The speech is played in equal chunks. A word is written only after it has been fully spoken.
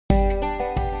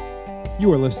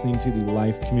You are listening to the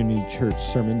Life Community Church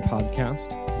Sermon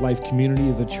Podcast. Life Community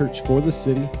is a church for the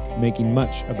city, making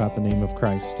much about the name of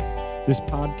Christ. This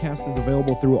podcast is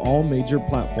available through all major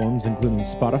platforms, including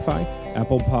Spotify,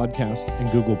 Apple Podcast,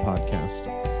 and Google Podcast.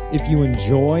 If you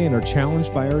enjoy and are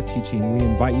challenged by our teaching, we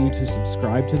invite you to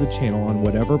subscribe to the channel on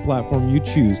whatever platform you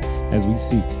choose as we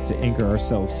seek to anchor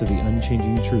ourselves to the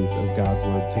unchanging truth of God's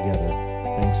Word together.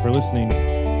 Thanks for listening.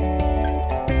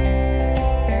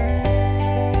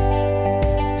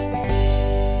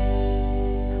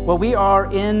 Well, we are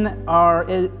in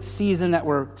our season that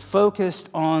we're focused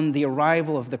on the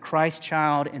arrival of the Christ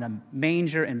child in a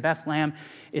manger in Bethlehem.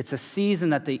 It's a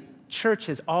season that the church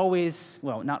has always,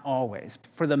 well, not always,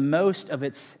 for the most of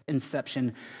its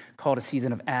inception, called a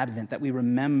season of Advent, that we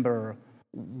remember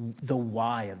the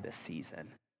why of this season.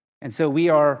 And so we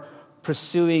are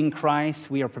pursuing Christ.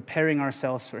 We are preparing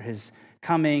ourselves for his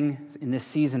coming in this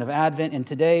season of Advent. And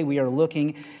today we are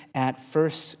looking at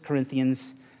 1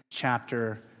 Corinthians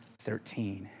chapter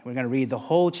 13. We're going to read the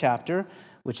whole chapter,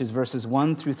 which is verses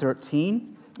 1 through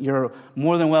 13. You're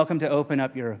more than welcome to open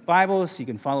up your Bibles. You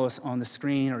can follow us on the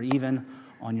screen or even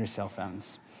on your cell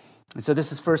phones. And so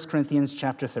this is 1 Corinthians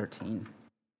chapter 13.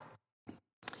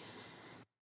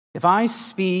 If I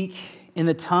speak in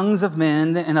the tongues of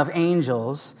men and of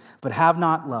angels, but have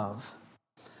not love,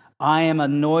 I am a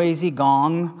noisy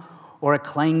gong or a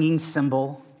clanging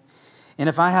cymbal. And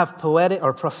if I have poetic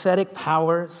or prophetic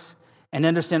powers and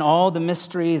understand all the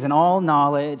mysteries and all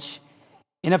knowledge,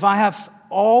 and if I have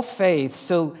all faith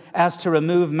so as to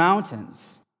remove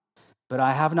mountains, but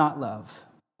I have not love,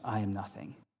 I am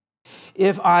nothing.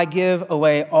 If I give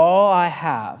away all I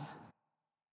have,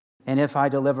 and if I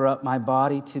deliver up my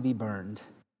body to be burned,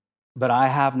 but I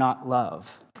have not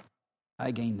love,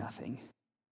 I gain nothing.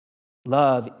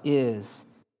 Love is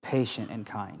patient and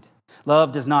kind.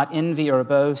 Love does not envy or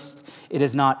boast. It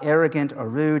is not arrogant or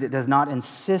rude. It does not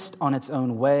insist on its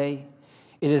own way.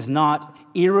 It is not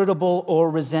irritable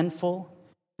or resentful.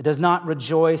 It does not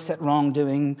rejoice at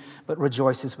wrongdoing, but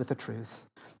rejoices with the truth.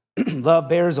 Love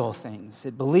bears all things.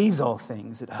 It believes all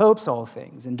things. It hopes all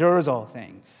things, endures all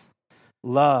things.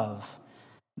 Love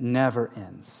never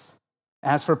ends.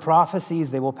 As for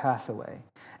prophecies, they will pass away.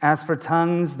 As for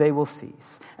tongues, they will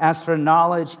cease. As for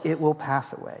knowledge, it will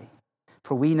pass away.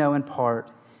 For we know in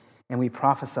part, and we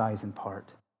prophesy in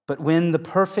part. But when the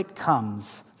perfect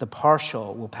comes, the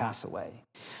partial will pass away.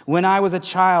 When I was a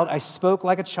child, I spoke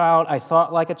like a child, I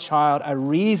thought like a child, I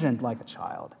reasoned like a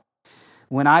child.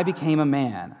 When I became a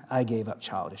man, I gave up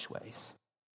childish ways.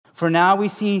 For now we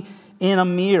see in a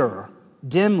mirror,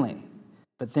 dimly,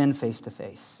 but then face to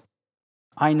face.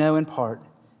 I know in part,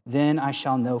 then I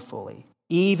shall know fully,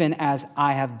 even as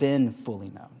I have been fully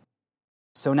known.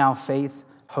 So now faith,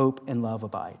 hope, and love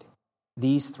abide.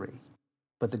 These three,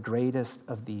 but the greatest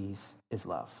of these is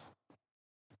love.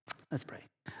 Let's pray.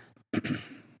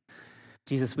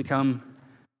 Jesus, we come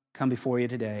before you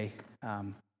today,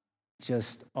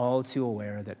 just all too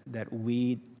aware that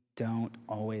we don't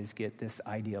always get this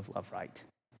idea of love right.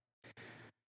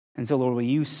 And so, Lord, will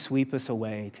you sweep us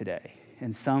away today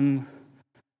in some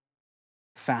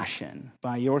fashion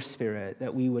by your Spirit,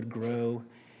 that we would grow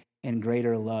in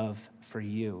greater love for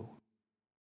you,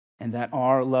 and that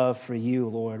our love for you,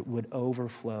 Lord, would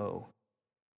overflow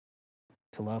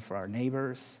to love for our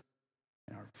neighbors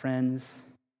and our friends,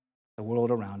 the world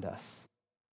around us.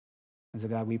 And so,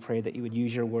 God, we pray that you would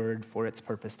use your word for its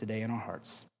purpose today in our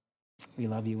hearts. We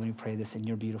love you and we pray this in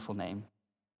your beautiful name.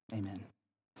 Amen.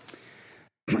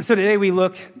 So today we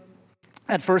look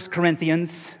at 1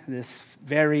 Corinthians, this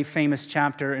very famous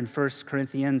chapter in 1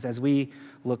 Corinthians, as we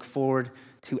look forward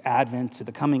to Advent, to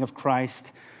the coming of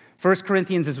Christ. 1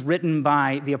 Corinthians is written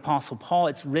by the Apostle Paul.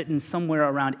 It's written somewhere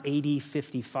around AD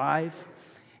 55.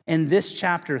 And this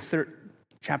chapter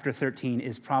 13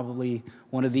 is probably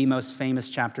one of the most famous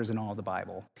chapters in all of the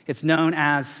Bible. It's known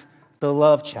as the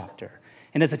love chapter.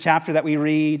 And it's a chapter that we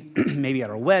read maybe at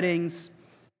our weddings.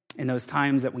 In those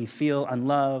times that we feel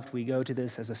unloved, we go to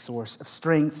this as a source of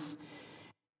strength.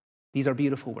 These are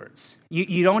beautiful words.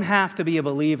 You don't have to be a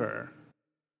believer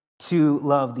to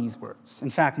love these words.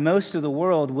 In fact, most of the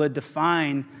world would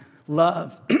define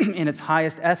love in its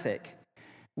highest ethic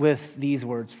with these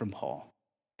words from Paul.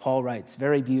 Paul writes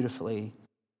very beautifully,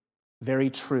 very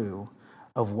true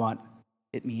of what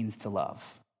it means to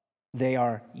love. They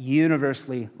are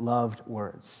universally loved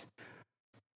words.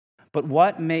 But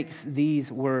what makes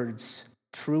these words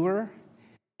truer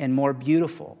and more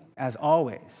beautiful, as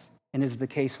always, and is the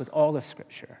case with all of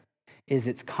Scripture, is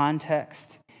its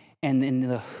context and in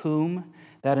the whom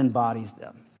that embodies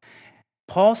them.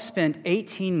 Paul spent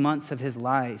 18 months of his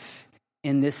life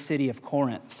in this city of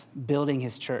Corinth, building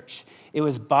his church. It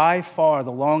was by far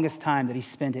the longest time that he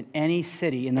spent in any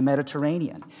city in the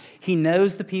Mediterranean. He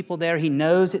knows the people there, he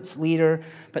knows its leader,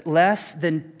 but less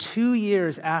than 2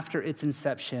 years after its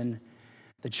inception,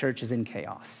 the church is in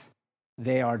chaos.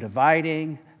 They are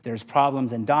dividing, there's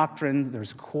problems in doctrine,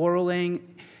 there's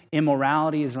quarreling,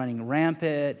 immorality is running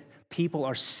rampant, people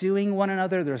are suing one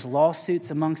another, there's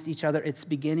lawsuits amongst each other, it's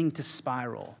beginning to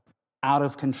spiral out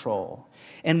of control.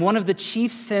 And one of the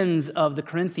chief sins of the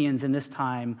Corinthians in this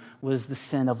time was the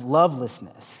sin of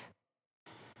lovelessness.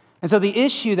 And so the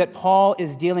issue that Paul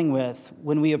is dealing with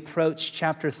when we approach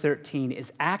chapter 13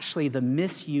 is actually the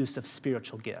misuse of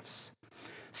spiritual gifts.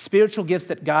 Spiritual gifts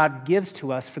that God gives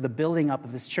to us for the building up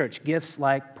of his church. Gifts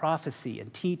like prophecy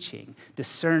and teaching,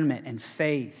 discernment and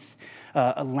faith,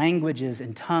 languages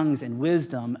and tongues and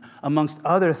wisdom, amongst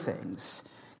other things.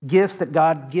 Gifts that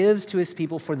God gives to his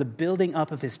people for the building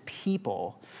up of his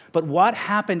people. But what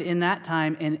happened in that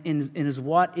time and is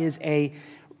what is a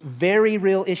very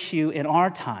real issue in our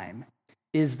time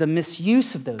is the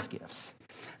misuse of those gifts.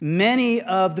 Many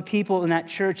of the people in that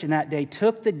church in that day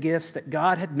took the gifts that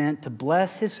God had meant to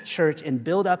bless his church and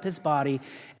build up his body,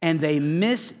 and they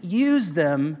misused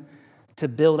them to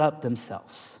build up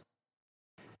themselves.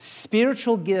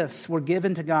 Spiritual gifts were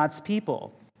given to God's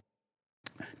people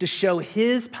to show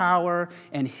his power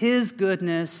and his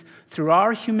goodness through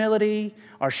our humility,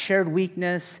 our shared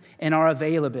weakness, and our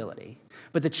availability.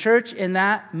 But the church in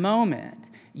that moment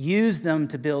used them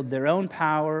to build their own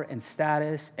power and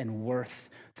status and worth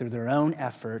through their own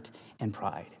effort and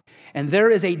pride. And there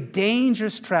is a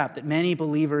dangerous trap that many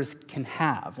believers can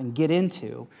have and get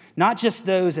into, not just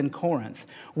those in Corinth,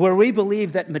 where we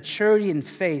believe that maturity in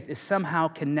faith is somehow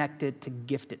connected to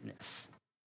giftedness.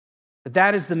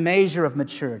 That is the measure of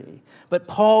maturity. But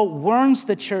Paul warns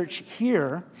the church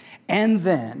here and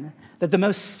then that the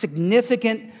most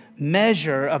significant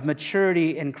measure of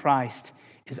maturity in Christ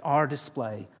is our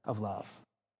display of love.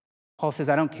 Paul says,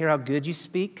 I don't care how good you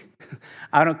speak.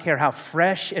 I don't care how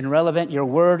fresh and relevant your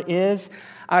word is.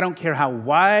 I don't care how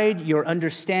wide your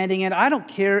understanding is. I don't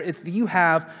care if you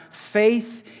have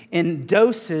faith in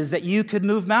doses that you could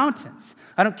move mountains.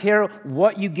 I don't care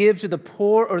what you give to the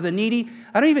poor or the needy.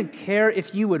 I don't even care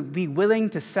if you would be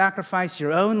willing to sacrifice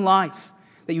your own life,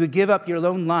 that you would give up your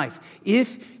own life.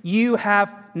 If you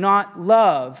have not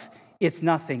love, it's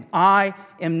nothing. I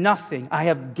am nothing. I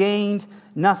have gained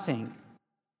nothing.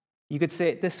 You could say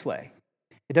it this way.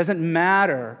 It doesn't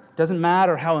matter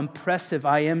how impressive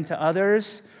I am to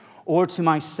others or to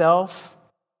myself.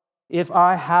 If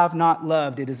I have not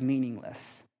loved, it is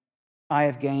meaningless. I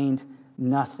have gained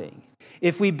nothing.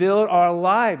 If we build our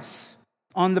lives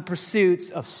on the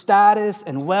pursuits of status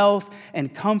and wealth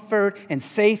and comfort and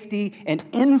safety and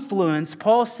influence,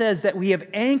 Paul says that we have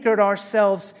anchored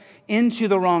ourselves into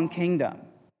the wrong kingdom.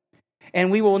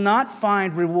 And we will not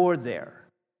find reward there.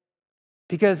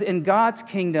 Because in God's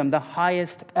kingdom, the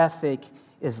highest ethic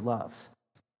is love.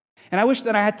 And I wish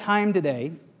that I had time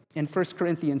today in 1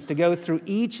 Corinthians to go through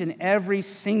each and every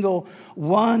single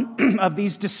one of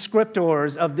these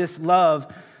descriptors of this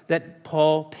love that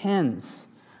Paul pens.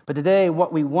 But today,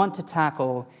 what we want to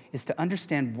tackle is to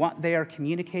understand what they are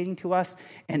communicating to us,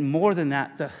 and more than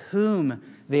that, the whom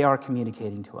they are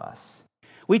communicating to us.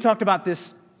 We talked about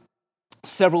this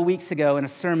several weeks ago in a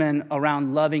sermon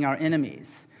around loving our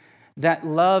enemies, that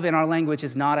love in our language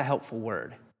is not a helpful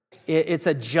word. It's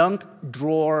a junk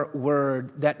drawer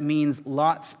word that means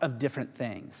lots of different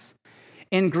things.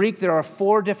 In Greek, there are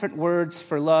 4 different words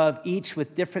for love, each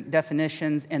with different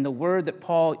definitions, and the word that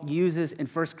Paul uses in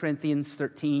 1 Corinthians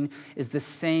 13 is the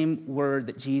same word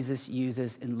that Jesus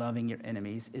uses in loving your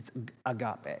enemies. It's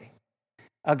agape.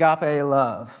 Agape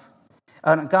love.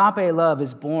 An agape love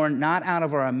is born not out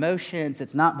of our emotions,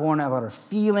 it's not born out of our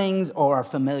feelings or our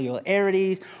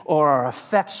familiarities or our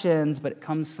affections, but it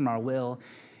comes from our will,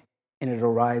 and it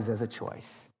arises as a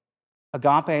choice.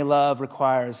 Agape love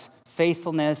requires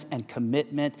faithfulness and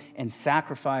commitment and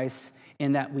sacrifice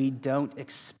in that we don't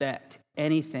expect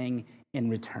anything in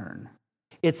return.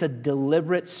 It's a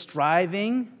deliberate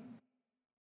striving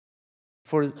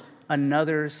for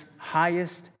another's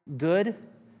highest good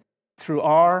through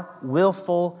our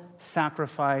willful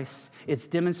sacrifice. It's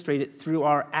demonstrated through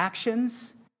our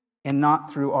actions and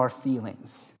not through our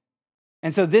feelings.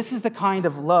 And so this is the kind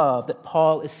of love that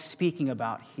Paul is speaking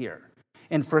about here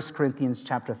in 1 Corinthians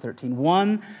chapter 13,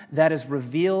 one that is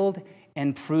revealed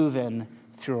and proven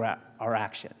through our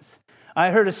actions.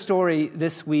 I heard a story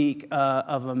this week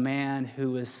of a man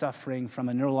who is suffering from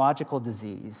a neurological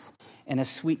disease, and a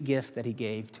sweet gift that he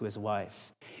gave to his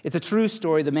wife. It's a true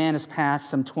story. The man has passed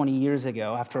some 20 years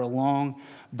ago after a long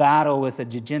battle with a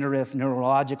degenerative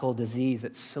neurological disease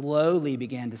that slowly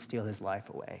began to steal his life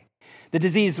away. The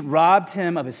disease robbed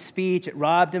him of his speech, it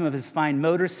robbed him of his fine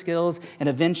motor skills, and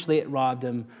eventually it robbed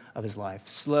him of his life,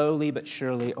 slowly but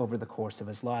surely over the course of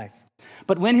his life.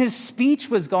 But when his speech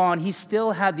was gone, he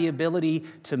still had the ability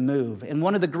to move. And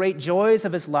one of the great joys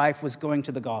of his life was going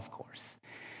to the golf course.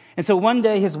 And so one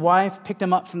day his wife picked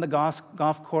him up from the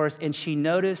golf course, and she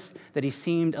noticed that he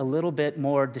seemed a little bit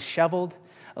more disheveled,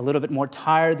 a little bit more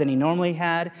tired than he normally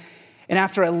had. And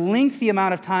after a lengthy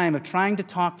amount of time of trying to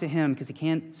talk to him because he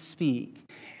can't speak,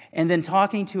 and then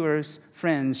talking to her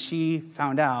friends, she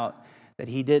found out that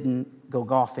he didn't go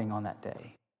golfing on that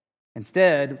day.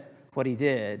 Instead, what he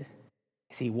did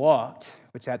is he walked,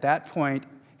 which at that point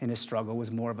in his struggle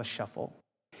was more of a shuffle.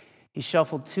 He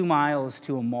shuffled 2 miles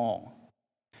to a mall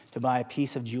to buy a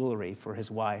piece of jewelry for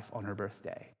his wife on her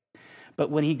birthday. But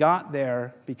when he got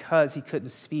there, because he couldn't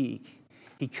speak,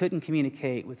 he couldn't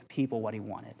communicate with people what he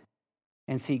wanted.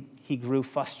 And so he grew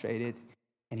frustrated,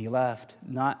 and he left,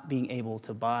 not being able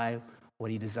to buy what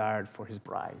he desired for his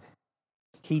bride.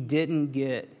 He didn't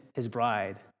get his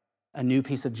bride a new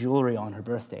piece of jewelry on her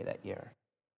birthday that year,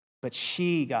 but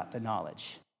she got the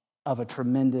knowledge of a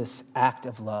tremendous act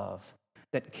of love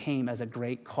that came as a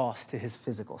great cost to his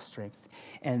physical strength.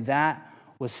 And that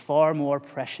was far more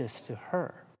precious to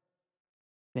her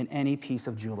than any piece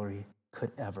of jewelry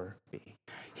could ever be.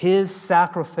 His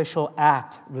sacrificial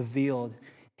act revealed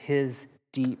his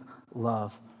deep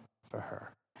love for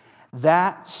her.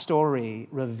 That story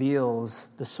reveals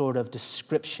the sort of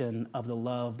description of the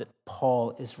love that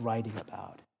Paul is writing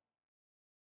about.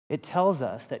 It tells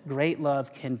us that great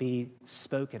love can be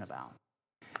spoken about.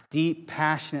 Deep,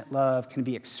 passionate love can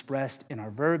be expressed in our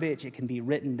verbiage. It can be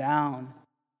written down.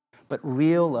 But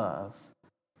real love,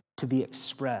 to be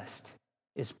expressed,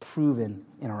 is proven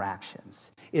in our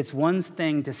actions. It's one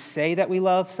thing to say that we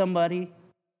love somebody.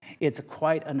 It's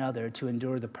quite another to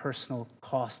endure the personal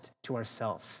cost to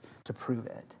ourselves to prove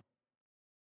it.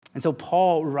 And so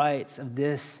Paul writes of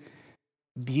this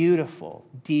beautiful,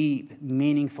 deep,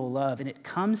 meaningful love, and it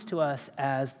comes to us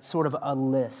as sort of a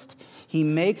list. He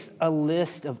makes a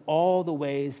list of all the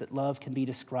ways that love can be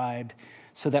described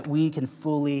so that we can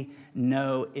fully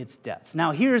know its depth.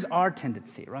 Now, here's our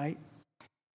tendency, right?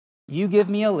 You give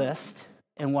me a list,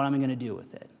 and what am I going to do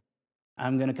with it?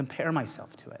 I'm going to compare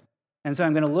myself to it. And so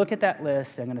I'm going to look at that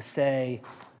list, and I'm going to say,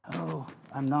 oh,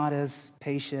 I'm not as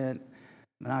patient,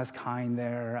 I'm not as kind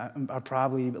there. I'm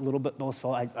probably a little bit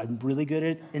boastful. I'm really good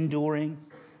at enduring.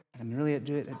 I'm really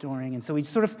good at enduring. And so we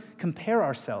sort of compare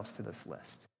ourselves to this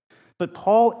list. But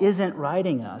Paul isn't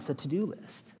writing us a to-do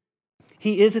list.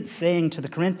 He isn't saying to the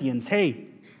Corinthians, hey,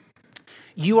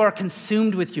 you are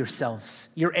consumed with yourselves.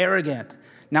 You're arrogant.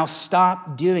 Now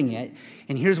stop doing it.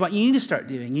 And here's what you need to start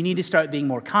doing. You need to start being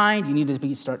more kind. You need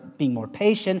to start being more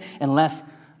patient and less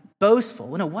boastful.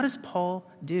 Well, no, what does Paul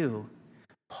do?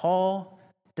 Paul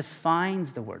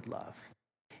defines the word love.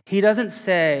 He doesn't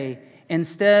say,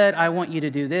 instead, I want you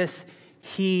to do this.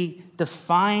 He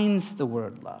defines the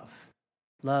word love.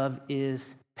 Love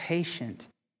is patient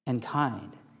and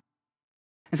kind.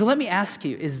 And so let me ask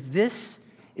you, is this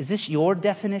your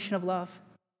definition of love?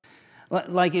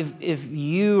 Like if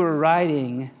you were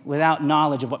writing without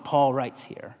knowledge of what Paul writes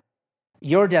here,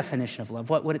 your definition of love,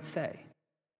 what would it say?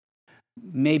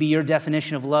 Maybe your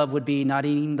definition of love would be not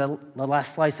eating the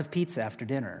last slice of pizza after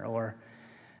dinner, or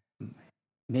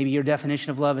maybe your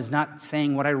definition of love is not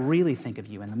saying what I really think of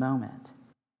you in the moment.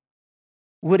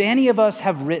 Would any of us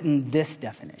have written this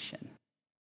definition?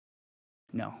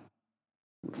 No.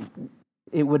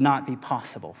 It would not be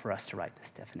possible for us to write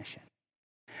this definition.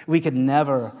 We could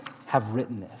never have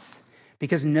written this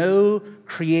because no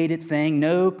created thing,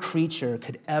 no creature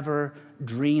could ever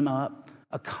dream up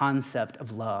a concept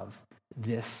of love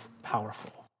this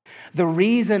powerful. The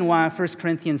reason why 1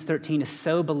 Corinthians 13 is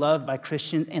so beloved by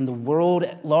Christians and the world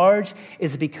at large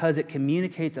is because it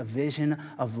communicates a vision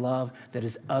of love that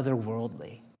is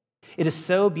otherworldly. It is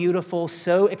so beautiful,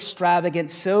 so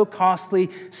extravagant, so costly,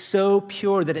 so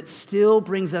pure that it still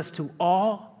brings us to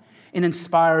awe and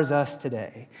inspires us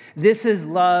today. This is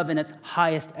love in its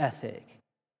highest ethic.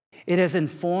 It has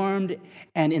informed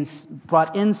and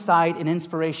brought insight and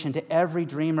inspiration to every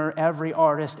dreamer, every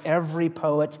artist, every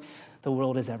poet the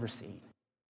world has ever seen.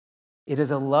 It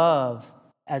is a love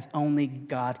as only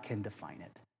God can define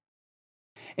it.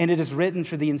 And it is written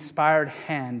through the inspired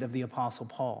hand of the Apostle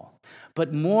Paul.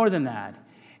 But more than that,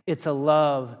 it's a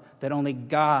love that only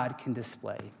God can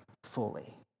display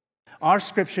fully. Our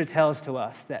scripture tells to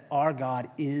us that our God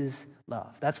is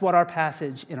love. That's what our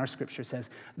passage in our scripture says.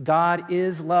 God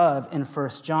is love in 1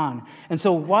 John. And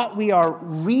so what we are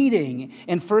reading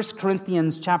in 1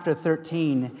 Corinthians chapter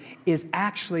 13 is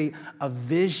actually a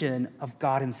vision of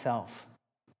God himself.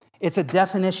 It's a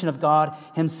definition of God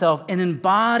himself, an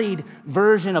embodied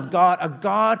version of God, a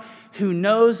God who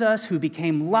knows us, who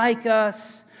became like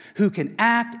us, who can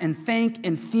act and think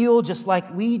and feel just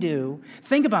like we do.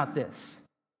 Think about this.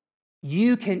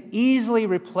 You can easily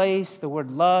replace the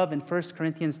word love in 1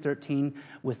 Corinthians 13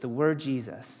 with the word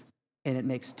Jesus, and it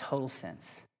makes total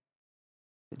sense.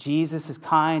 That Jesus is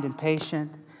kind and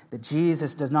patient, that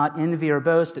Jesus does not envy or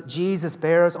boast, that Jesus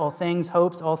bears all things,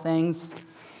 hopes all things.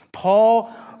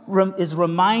 Paul is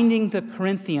reminding the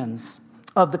Corinthians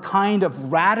of the kind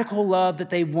of radical love that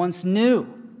they once knew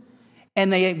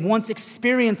and they once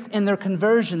experienced in their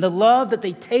conversion, the love that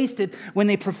they tasted when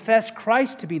they professed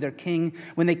Christ to be their king,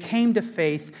 when they came to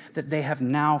faith that they have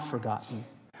now forgotten.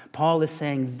 Paul is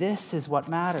saying this is what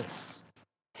matters.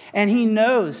 And he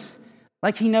knows,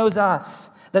 like he knows us,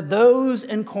 that those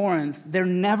in Corinth, they're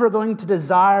never going to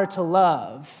desire to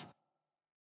love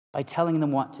by telling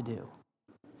them what to do.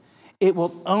 It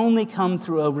will only come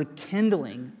through a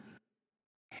rekindling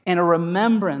and a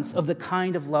remembrance of the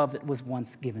kind of love that was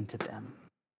once given to them,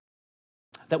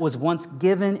 that was once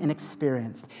given and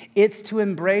experienced. It's to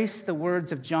embrace the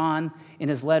words of John in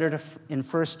his letter in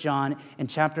 1 John in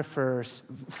chapter 4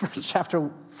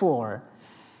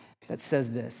 that says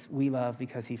this: we love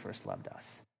because he first loved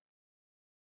us.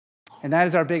 And that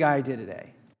is our big idea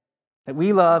today, that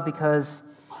we love because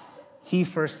he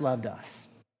first loved us.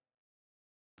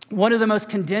 One of the most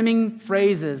condemning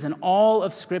phrases in all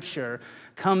of Scripture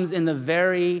comes in the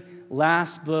very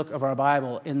last book of our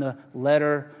Bible, in the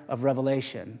letter of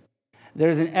Revelation.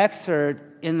 There's an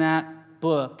excerpt in that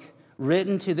book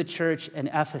written to the church in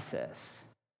Ephesus.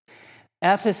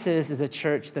 Ephesus is a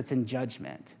church that's in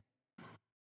judgment.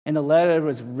 And the letter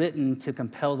was written to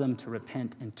compel them to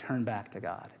repent and turn back to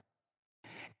God.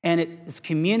 And it's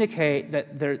communicate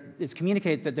that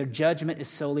their judgment is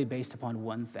solely based upon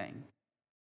one thing: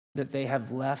 that they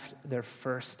have left their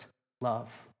first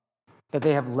love. That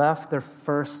they have left their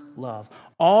first love.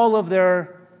 All of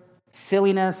their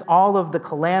silliness, all of the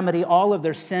calamity, all of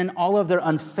their sin, all of their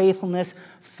unfaithfulness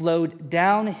flowed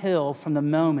downhill from the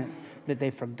moment that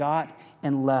they forgot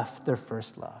and left their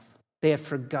first love. They had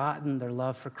forgotten their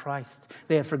love for Christ.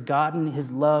 They had forgotten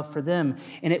his love for them.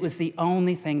 And it was the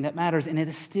only thing that matters. And it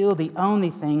is still the only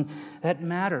thing that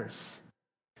matters.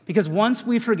 Because once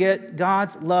we forget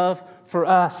God's love for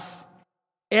us,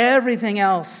 everything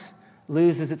else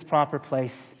loses its proper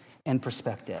place and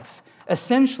perspective.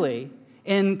 Essentially,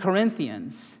 in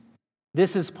Corinthians,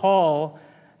 this is Paul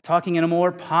talking in a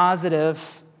more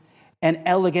positive and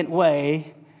elegant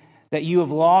way that you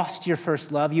have lost your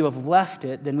first love, you have left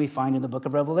it, than we find in the book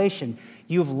of Revelation.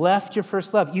 You've left your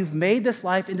first love. You've made this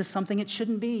life into something it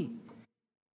shouldn't be.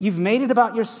 You've made it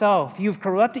about yourself. You've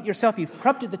corrupted yourself. You've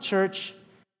corrupted the church.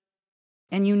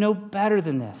 And you know better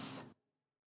than this.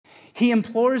 He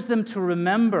implores them to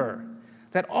remember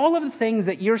that all of the things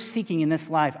that you're seeking in this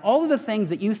life, all of the things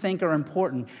that you think are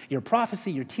important, your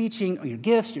prophecy, your teaching, or your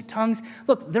gifts, your tongues,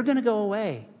 look, they're going to go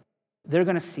away. They're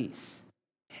going to cease.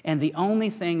 And the only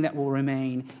thing that will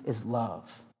remain is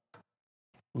love.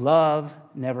 Love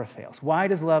never fails. Why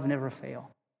does love never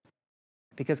fail?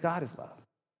 Because God is love.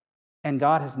 And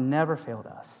God has never failed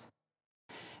us.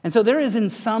 And so there is, in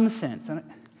some sense,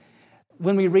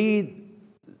 when we read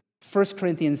 1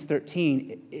 Corinthians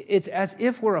 13, it's as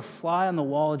if we're a fly on the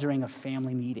wall during a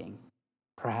family meeting,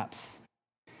 perhaps.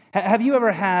 Have you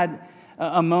ever had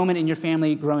a moment in your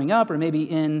family growing up, or maybe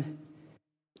in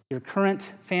your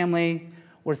current family,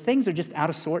 where things are just out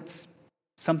of sorts?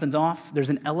 Something's off. There's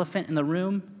an elephant in the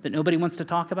room that nobody wants to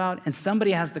talk about, and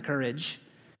somebody has the courage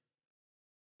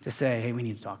to say, hey, we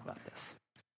need to talk about this.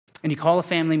 And you call a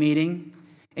family meeting,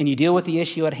 and you deal with the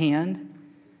issue at hand.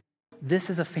 This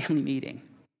is a family meeting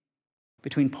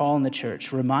between Paul and the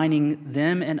church, reminding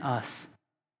them and us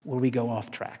where we go off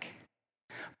track.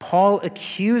 Paul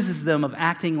accuses them of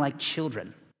acting like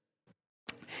children.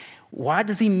 What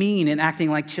does he mean in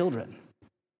acting like children?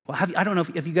 Well, I don't know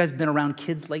if you guys been around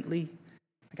kids lately.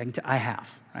 I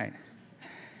have, right?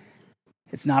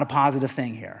 It's not a positive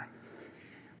thing here.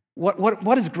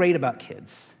 What is great about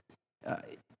kids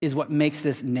is what makes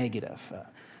this negative.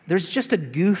 There's just a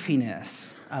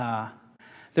goofiness.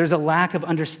 There's a lack of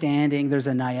understanding. There's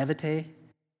a naivete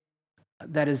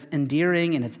that is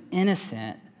endearing and it's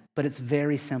innocent, but it's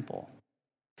very simple.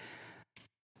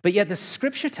 But yet the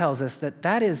scripture tells us that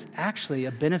that is actually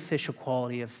a beneficial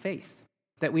quality of faith,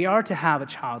 that we are to have a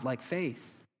childlike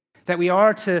faith. That we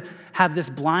are to have this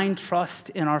blind trust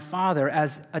in our Father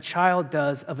as a child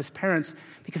does of his parents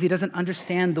because he doesn't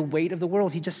understand the weight of the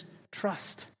world. He just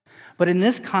trusts. But in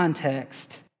this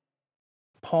context,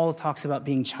 Paul talks about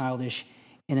being childish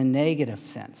in a negative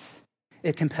sense.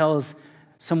 It compels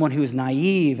someone who is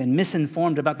naive and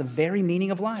misinformed about the very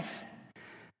meaning of life.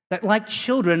 That like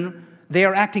children, they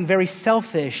are acting very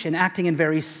selfish and acting in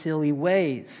very silly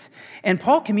ways. And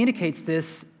Paul communicates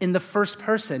this in the first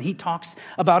person. He talks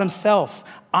about himself.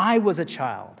 I was a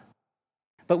child,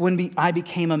 but when I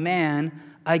became a man,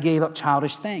 I gave up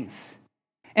childish things.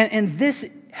 And this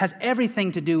has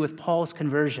everything to do with Paul's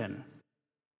conversion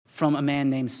from a man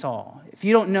named Saul. If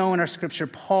you don't know in our scripture,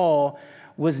 Paul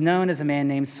was known as a man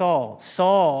named Saul.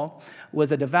 Saul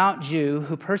was a devout Jew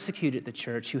who persecuted the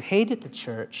church, who hated the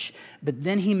church, but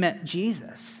then he met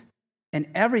Jesus, and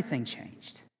everything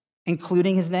changed,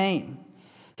 including his name.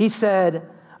 He said,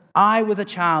 I was a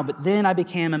child, but then I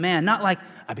became a man. Not like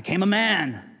I became a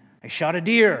man, I shot a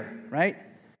deer, right?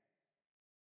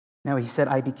 No, he said,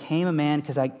 I became a man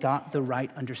because I got the right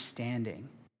understanding.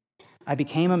 I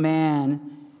became a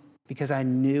man because I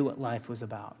knew what life was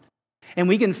about. And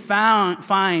we can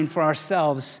find for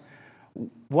ourselves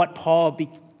what Paul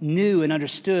knew and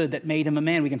understood that made him a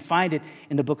man. We can find it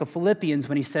in the book of Philippians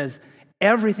when he says,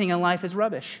 everything in life is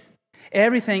rubbish.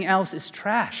 Everything else is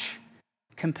trash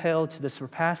compared to the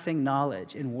surpassing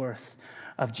knowledge and worth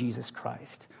of Jesus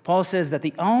Christ. Paul says that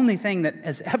the only thing that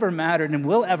has ever mattered and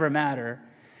will ever matter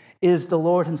is the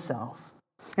Lord himself.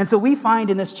 And so we find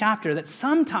in this chapter that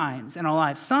sometimes in our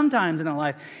life,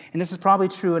 and this is probably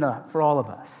true enough for all of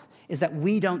us, is that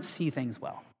we don't see things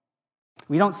well.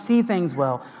 We don't see things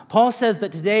well. Paul says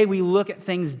that today we look at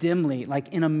things dimly, like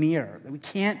in a mirror, that we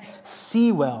can't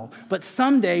see well. But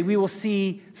someday we will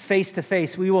see face to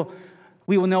face. We will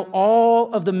know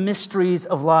all of the mysteries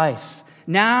of life.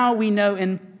 Now we know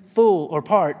in full or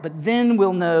part, but then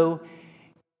we'll know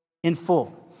in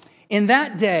full. In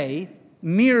that day,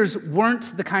 mirrors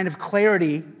weren't the kind of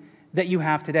clarity that you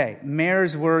have today.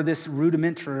 Mirrors were this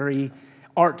rudimentary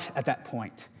art at that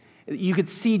point. You could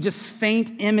see just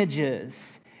faint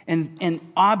images and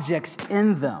objects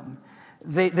in them.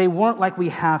 They weren't like we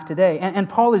have today. And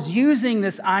Paul is using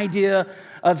this idea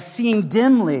of seeing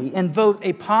dimly in both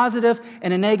a positive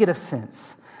and a negative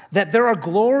sense. That there are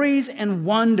glories and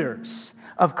wonders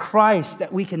of Christ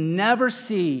that we can never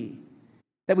see,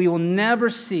 that we will never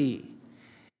see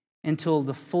until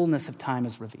the fullness of time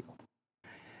is revealed.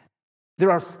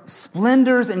 There are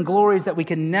splendors and glories that we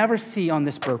can never see on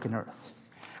this broken earth.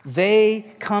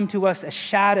 They come to us as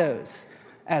shadows,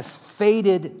 as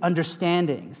faded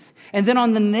understandings. And then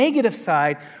on the negative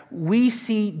side, we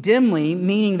see dimly,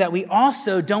 meaning that we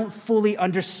also don't fully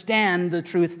understand the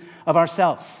truth of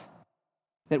ourselves.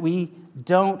 That we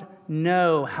don't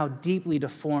know how deeply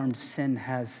deformed sin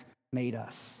has made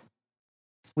us.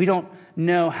 We don't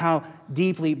know how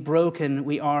deeply broken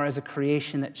we are as a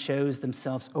creation that chose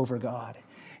themselves over God.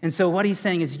 And so what he's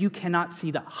saying is you cannot see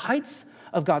the heights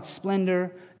of God's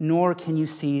splendor, nor can you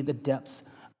see the depths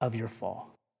of your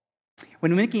fall.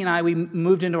 When Mickey and I, we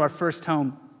moved into our first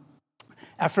home,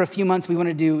 after a few months, we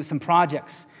wanted to do some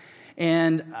projects.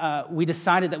 And we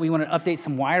decided that we wanted to update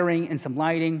some wiring and some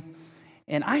lighting.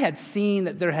 And I had seen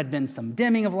that there had been some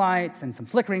dimming of lights and some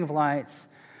flickering of lights.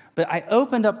 But I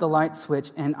opened up the light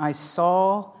switch and I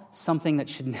saw something that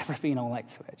should never be in a light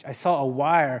switch. I saw a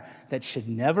wire that should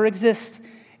never exist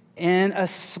in a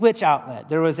switch outlet.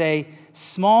 There was a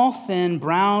small, thin,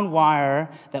 brown wire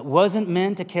that wasn't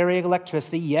meant to carry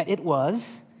electricity, yet it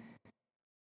was.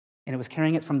 And it was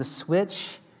carrying it from the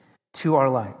switch to our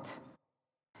light.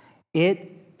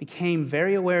 It became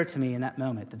very aware to me in that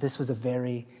moment that this was a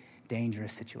very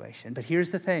dangerous situation. But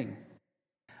here's the thing.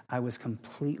 I was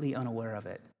completely unaware of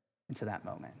it until that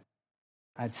moment.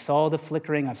 I saw the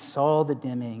flickering, I saw the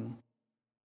dimming.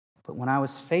 But when I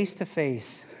was face to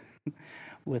face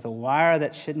with a wire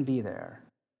that shouldn't be there,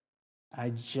 I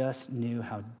just knew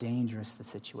how dangerous the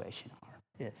situation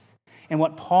is. And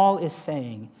what Paul is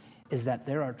saying is that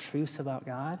there are truths about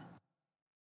God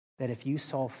that if you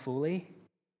saw fully,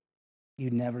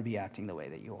 you'd never be acting the way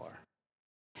that you are.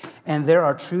 And there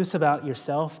are truths about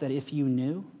yourself that if you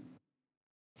knew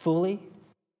fully,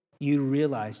 you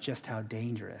realize just how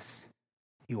dangerous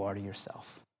you are to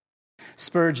yourself.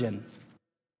 Spurgeon,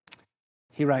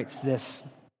 he writes this.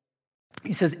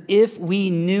 He says, if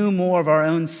we knew more of our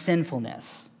own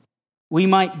sinfulness, we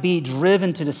might be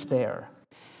driven to despair.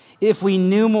 If we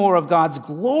knew more of God's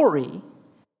glory,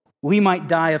 we might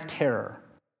die of terror.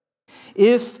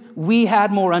 If we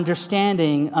had more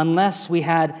understanding, unless we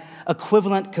had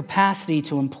equivalent capacity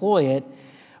to employ it,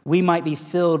 we might be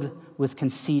filled with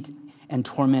conceit and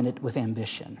tormented with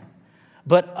ambition.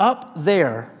 But up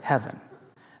there, heaven,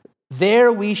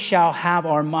 there we shall have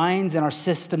our minds and our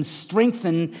systems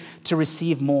strengthened to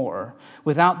receive more,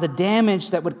 without the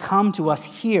damage that would come to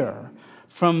us here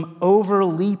from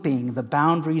overleaping the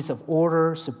boundaries of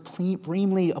order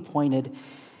supremely appointed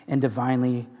and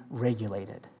divinely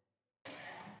regulated.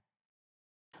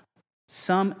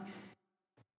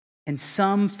 In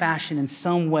some fashion, in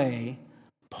some way,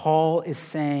 Paul is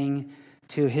saying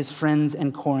to his friends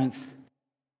in Corinth,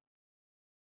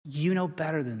 you know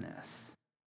better than this.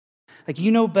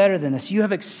 You know better than this. You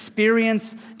have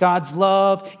experienced God's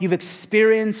love. You've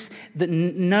experienced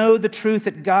know the truth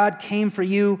that God came for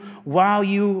you while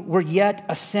you were yet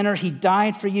a sinner. He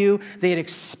died for you. They had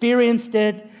experienced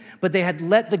it, but they had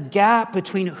let the gap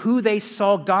between who they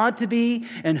saw God to be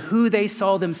and who they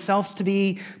saw themselves to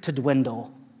be to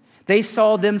dwindle. They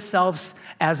saw themselves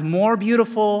as more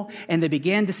beautiful, and they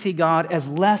began to see God as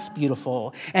less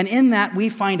beautiful. And in that, we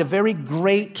find a very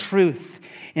great truth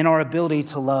in our ability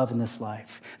to love in this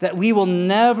life. That we will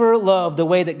never love the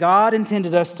way that God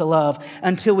intended us to love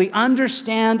until we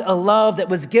understand a love that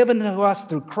was given to us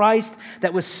through Christ,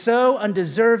 that was so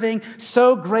undeserving,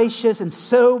 so gracious, and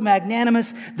so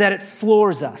magnanimous that it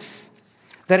floors us,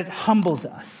 that it humbles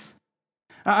us.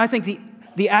 I think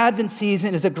the Advent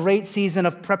season is a great season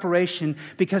of preparation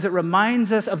because it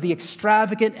reminds us of the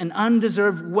extravagant and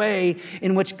undeserved way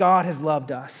in which God has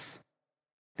loved us.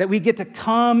 That we get to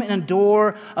come and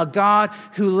adore a God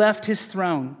who left his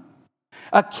throne,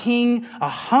 a king, a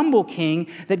humble king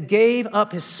that gave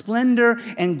up his splendor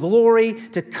and glory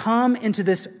to come into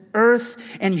this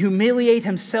earth and humiliate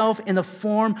himself in the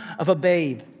form of a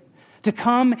babe, to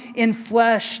come in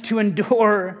flesh to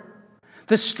endure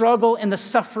the struggle and the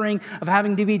suffering of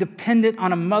having to be dependent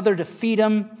on a mother to feed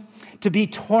him, to be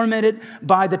tormented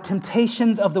by the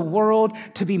temptations of the world,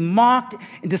 to be mocked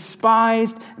and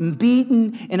despised and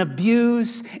beaten and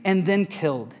abused and then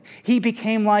killed. He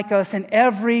became like us in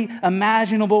every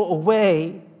imaginable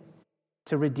way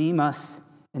to redeem us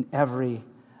in every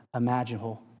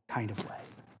imaginable kind of way.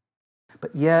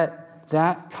 But yet,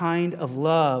 that kind of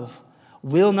love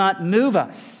will not move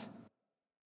us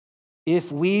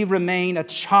if we remain a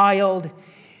child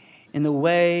in the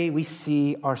way we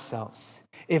see ourselves.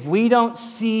 If we don't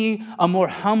see a more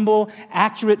humble,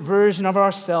 accurate version of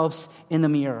ourselves in the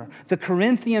mirror. The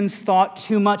Corinthians thought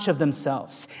too much of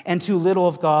themselves and too little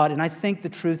of God. And I think the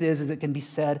truth is it can be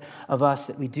said of us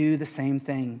that we do the same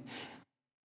thing.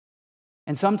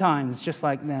 And sometimes, just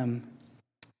like them,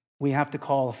 we have to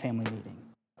call a family meeting.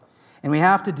 And we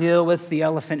have to deal with the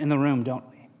elephant in the room, don't we?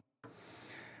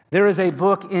 There is a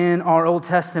book in our Old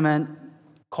Testament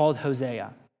called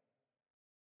Hosea.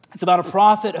 It's about a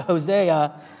prophet,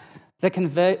 Hosea, that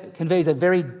conveys a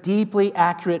very deeply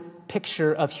accurate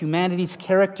picture of humanity's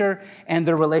character and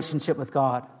their relationship with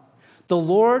God. The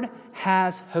Lord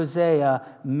has Hosea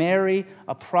marry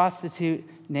a prostitute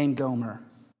named Gomer.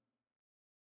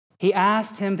 He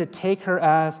asked him to take her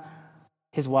as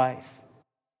his wife,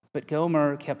 but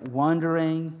Gomer kept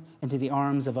wandering into the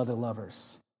arms of other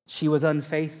lovers. She was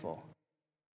unfaithful.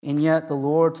 And yet the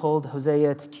Lord told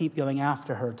Hosea to keep going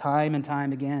after her time and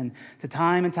time again,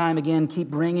 keep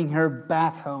bringing her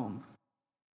back home.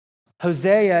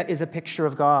 Hosea is a picture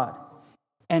of God,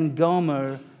 and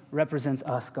Gomer represents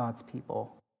us, God's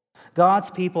people.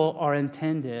 God's people are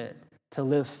intended to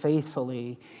live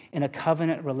faithfully in a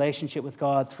covenant relationship with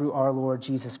God through our Lord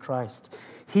Jesus Christ.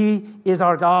 He is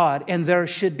our God, and there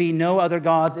should be no other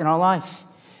gods in our life.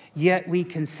 Yet we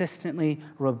consistently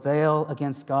rebel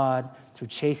against God through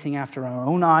chasing after our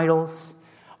own idols.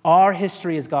 Our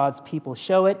history as God's people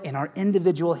show it, and our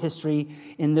individual history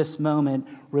in this moment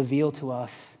reveal to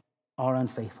us our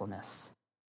unfaithfulness.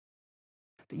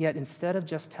 But yet, instead of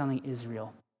just telling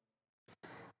Israel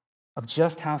of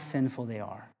just how sinful they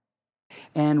are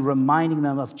and reminding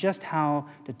them of just how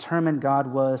determined God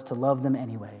was to love them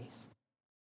anyways,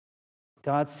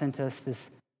 God sent us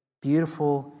this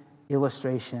beautiful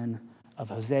illustration of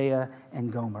Hosea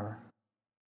and Gomer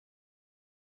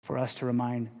for us to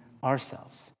remind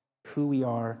ourselves who we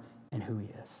are and who he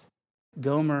is.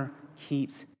 Gomer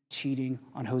keeps cheating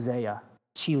on Hosea.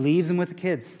 She leaves him with the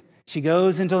kids. She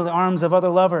goes into the arms of other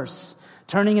lovers,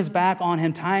 turning his back on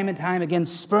him time and time again,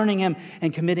 spurning him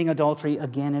and committing adultery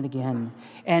again and again.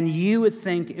 And you would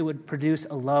think it would produce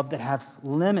a love that has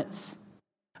limits.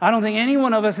 I don't think any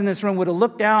one of us in this room would have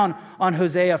looked down on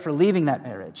Hosea for leaving that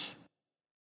marriage.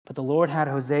 But the Lord had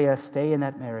Hosea stay in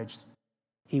that marriage.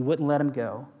 He wouldn't let him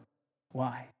go.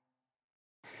 Why?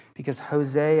 Because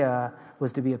Hosea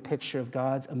was to be a picture of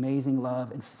God's amazing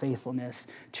love and faithfulness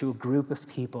to a group of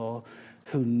people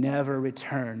who never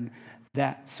returned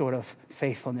that sort of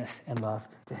faithfulness and love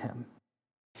to him.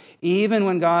 Even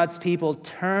when God's people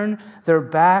turn their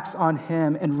backs on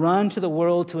him and run to the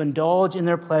world to indulge in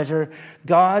their pleasure,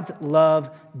 God's love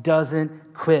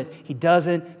doesn't quit. He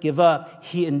doesn't give up.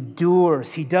 He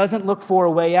endures. He doesn't look for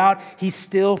a way out. He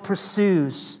still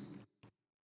pursues.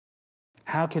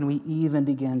 How can we even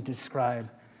begin to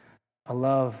describe a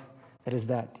love that is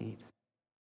that deep?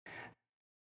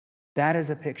 That is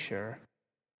a picture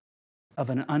of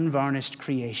an unvarnished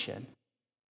creation.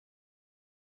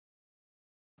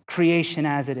 Creation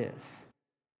as it is.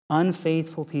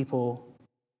 Unfaithful people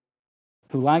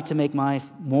who like to make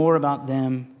life more about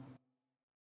them,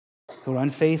 who are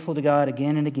unfaithful to God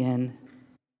again and again.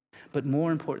 But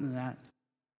more important than that,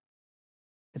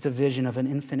 it's a vision of an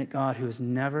infinite God who has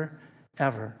never,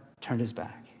 ever turned his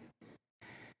back.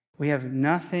 We have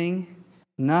nothing.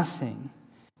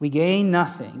 We gain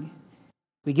nothing.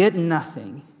 We get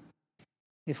nothing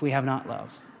if we have not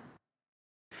love.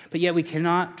 But yet we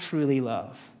cannot truly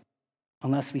love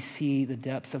unless we see the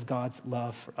depths of God's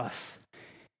love for us.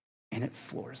 And it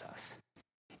floors us.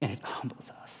 And it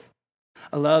humbles us.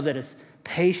 A love that is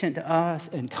patient to us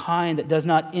and kind, that does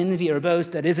not envy or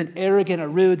boast, that isn't arrogant or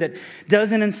rude, that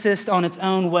doesn't insist on its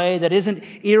own way, that isn't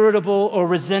irritable or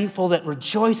resentful, that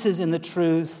rejoices in the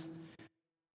truth,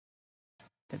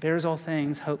 that bears all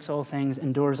things, hopes all things,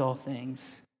 endures all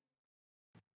things.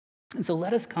 And so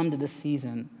let us come to this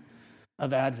season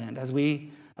of Advent as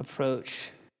we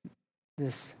approach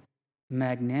this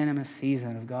magnanimous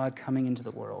season of God coming into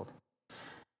the world.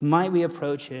 Might we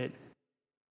approach it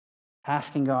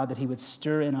asking God that he would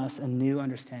stir in us a new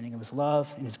understanding of his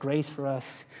love and his grace for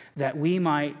us, that we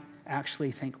might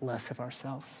actually think less of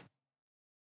ourselves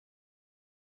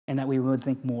and that we would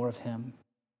think more of him,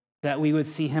 that we would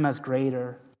see him as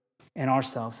greater and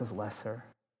ourselves as lesser,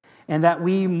 and that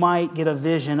we might get a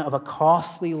vision of a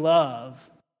costly love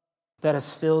that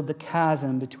has filled the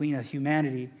chasm between a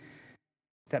humanity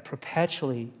that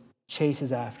perpetually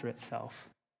chases after itself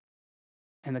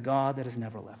and the God that has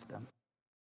never left them.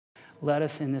 Let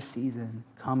us in this season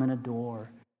come and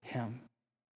adore him.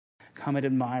 Come and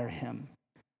admire him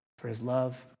for his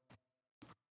love,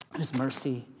 his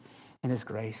mercy, and his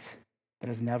grace that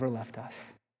has never left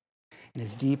us, and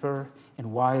is deeper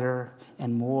and wider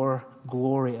and more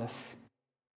glorious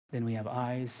than we have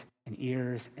eyes and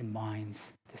ears and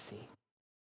minds to see.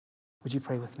 Would you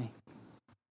pray with me?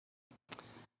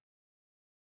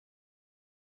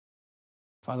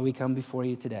 Father, we come before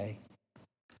you today,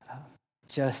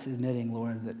 just admitting,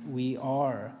 Lord, that we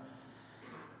are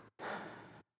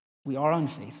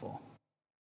unfaithful.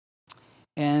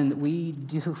 And we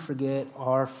do forget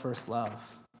our first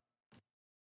love.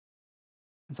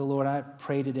 And so, Lord, I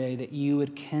pray today that you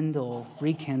would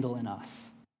rekindle in us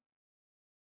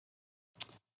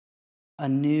a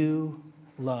new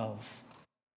love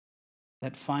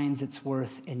that finds its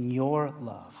worth in your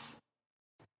love.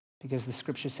 Because the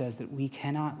scripture says that we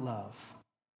cannot love.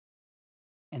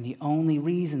 And the only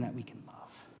reason that we can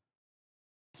love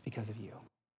is because of you.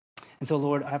 And so,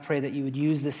 Lord, I pray that you would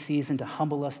use this season to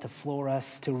humble us, to floor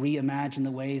us, to reimagine the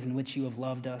ways in which you have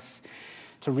loved us,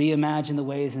 to reimagine the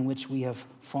ways in which we have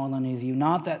fallen in you.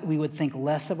 Not that we would think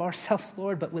less of ourselves,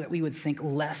 Lord, but that we would think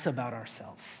less about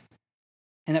ourselves.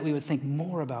 And that we would think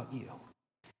more about you.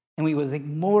 And we would think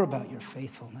more about your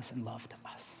faithfulness and love to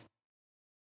us.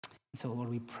 And so, Lord,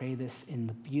 we pray this in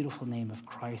the beautiful name of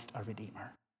Christ, our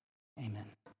Redeemer. Amen.